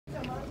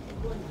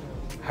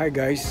Hi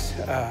guys,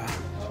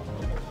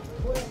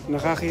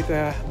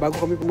 nakakita, bago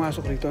kami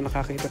pumasok dito,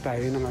 nakakita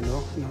tayo ng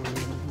ng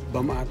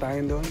bama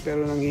tayo doon,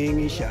 pero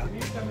nanghihingi siya,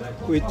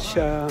 which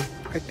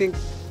I think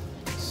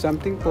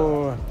something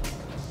for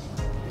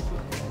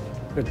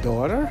the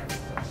daughter,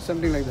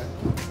 something like that.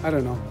 I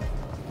don't know.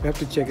 We have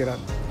to check it out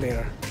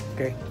later.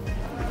 Okay.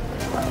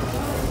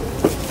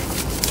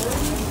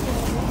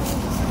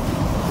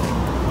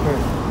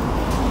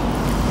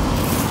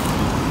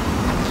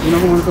 Hindi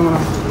ko muna ito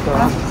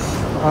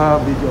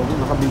naka-video ako,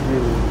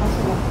 naka-video yun.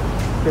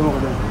 Kaya mo ko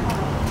dyan.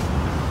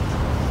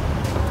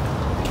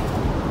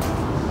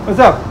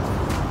 What's up?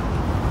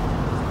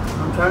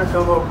 I'm trying to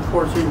come up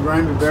before she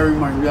ran to bury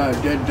my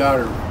dead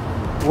daughter.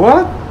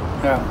 What?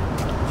 Yeah,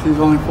 she's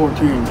only 14.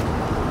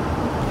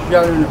 She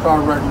got in the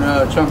car wreck and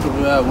a chunk of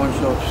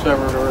windshield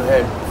severed her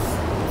head.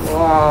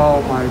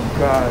 Wow, my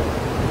God.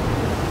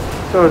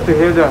 So to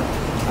hear that.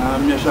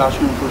 I'm just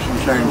asking for some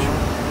change.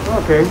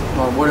 Okay.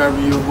 Or whatever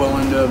you're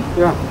willing to.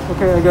 Yeah,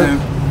 okay, I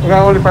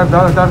got only $5.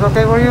 That's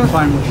okay for you?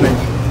 Fine with me.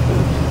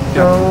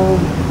 So,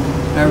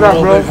 Every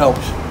little bit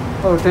helps.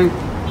 Oh, okay.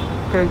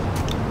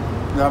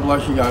 God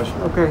bless you guys.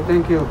 Okay,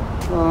 thank you.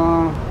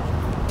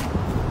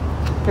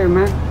 Okay,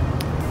 man.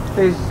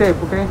 Stay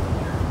safe, okay?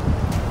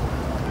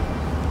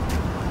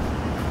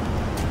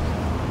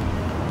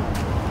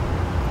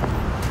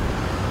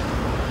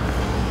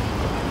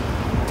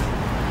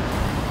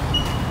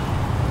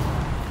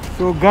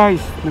 So guys,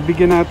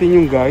 nabigyan natin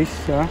yung guys,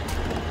 ha?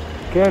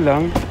 Kaya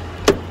lang,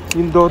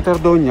 yung daughter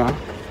daw niya,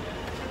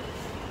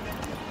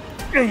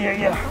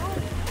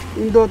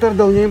 yung daughter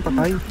daw niya yung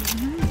patay.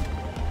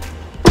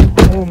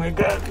 Oh my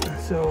God.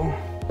 So,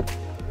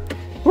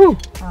 whoo!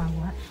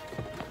 What?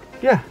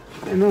 Yeah,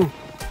 I know.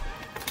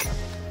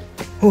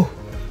 Oh.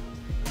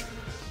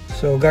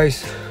 So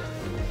guys,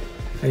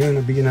 ayun,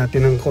 nabigyan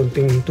natin ng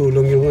konting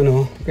tulong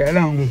yung kaya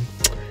lang,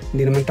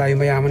 hindi naman tayo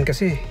mayaman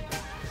kasi.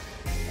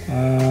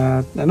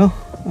 At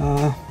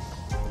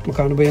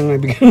magkano ba yung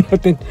nabigyan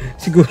natin?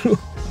 Siguro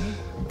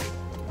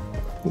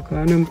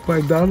magkano?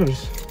 $5.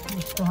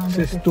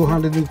 It's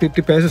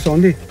 250 pesos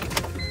only.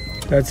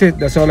 That's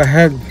it. That's all I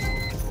had.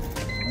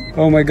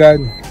 Oh my God.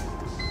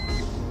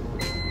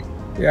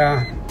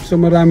 Yeah. So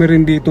marami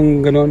rin ditong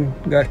ganon,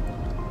 guys.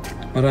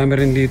 Marami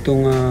rin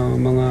ditong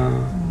mga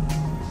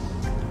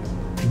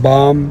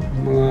bomb,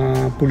 mga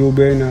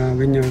pulube na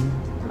ganyan.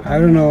 I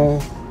don't know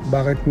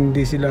bakit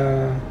hindi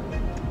sila.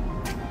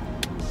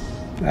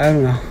 I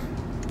don't know.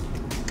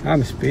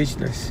 I'm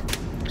speechless.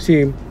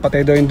 Kasi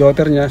patay daw yung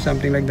daughter niya,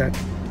 something like that.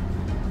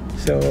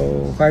 So,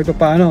 kahit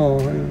pa paano,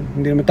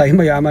 hindi naman tayo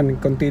mayaman.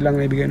 Konti lang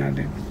na ibigay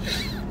natin.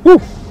 Woo!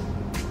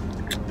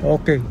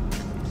 Okay.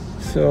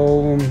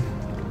 So,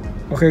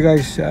 okay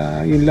guys,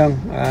 yun lang.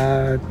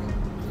 At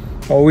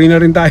pauwi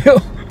na rin tayo.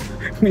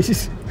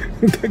 Mrs.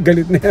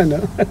 Galit na yan,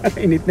 no?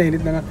 Init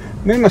na nga.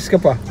 May mask ka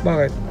pa.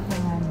 Bakit?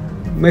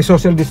 May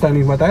social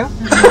distancing ba tayo?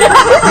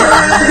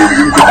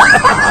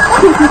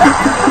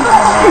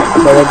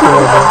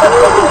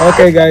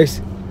 Okay guys,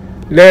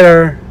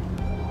 later.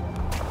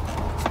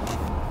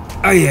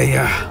 Ay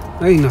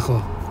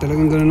nako,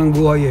 talagang gano'n ang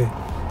buhay eh.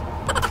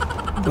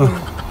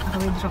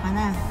 Naka-withdraw ka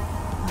na.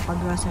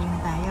 Napag-grocery na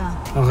tayo.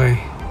 Okay.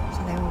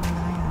 Saan tayo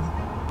pupunta ngayon?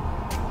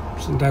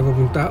 Saan tayo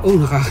pupunta? Oh,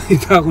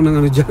 nakakita ako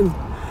ng dyan.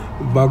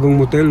 Bagong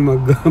motel,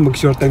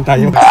 mag-short time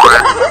tayo.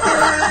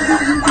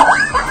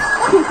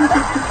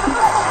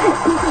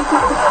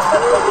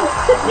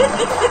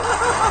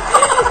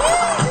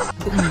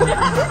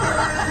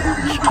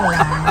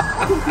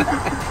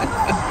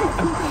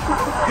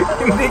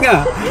 Hindi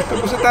nga.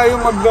 Tapos na tayo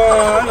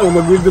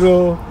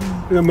mag-withdraw.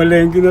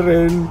 Malengke na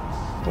rin.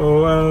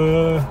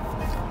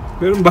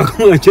 Pero bago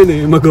nga dyan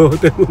eh.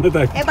 Mag-hotel muna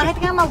tayo. Bakit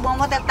nga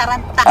mag-motel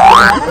taranta?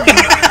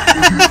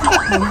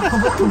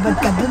 Magkubad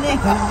ka dun eh.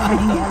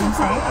 Hindi alam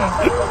sa'yo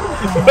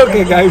eh.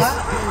 Okay guys.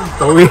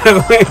 Pauwi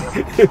na kami.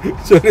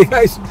 Sorry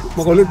guys.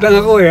 Makulit lang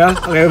ako eh ha.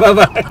 Okay,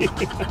 bye-bye.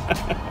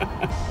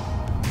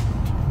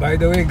 By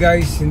the way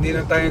guys, hindi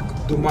na tayo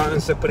dumaan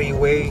sa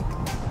freeway.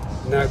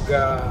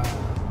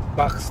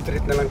 Back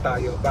street na lang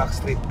tayo.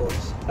 Backstreet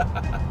Boys.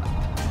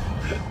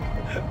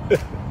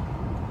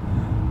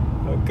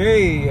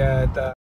 Okay. At